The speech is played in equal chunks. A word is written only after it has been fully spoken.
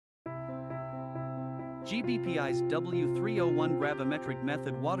GBPI's W301 gravimetric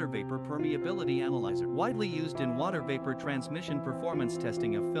method water vapor permeability analyzer, widely used in water vapor transmission performance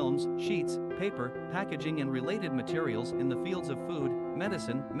testing of films, sheets, paper, packaging and related materials in the fields of food,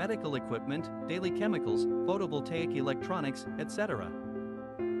 medicine, medical equipment, daily chemicals, photovoltaic electronics, etc.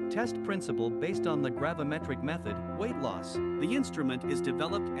 Test principle based on the gravimetric method, weight loss. The instrument is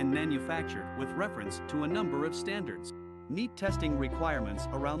developed and manufactured with reference to a number of standards. Meet testing requirements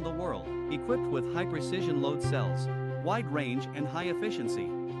around the world, equipped with high-precision load cells, wide range and high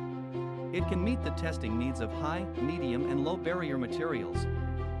efficiency. It can meet the testing needs of high, medium and low barrier materials.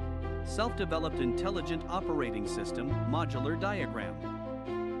 Self-developed intelligent operating system, modular diagram.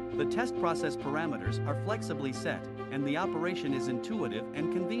 The test process parameters are flexibly set, and the operation is intuitive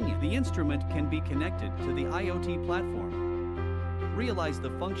and convenient. The instrument can be connected to the IoT platform. Realize the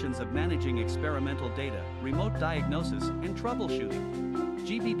functions of managing experimental data, remote diagnosis, and troubleshooting.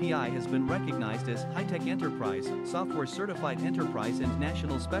 GBPI has been recognized as High-Tech Enterprise, Software Certified Enterprise and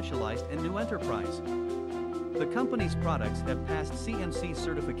National Specialized and New Enterprise. The company's products have passed CMC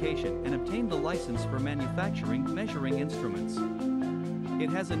certification and obtained the license for manufacturing measuring instruments. It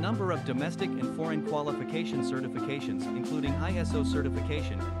has a number of domestic and foreign qualification certifications including ISO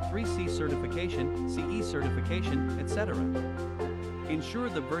certification, 3C certification, CE certification, etc. Ensure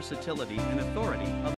the versatility and authority of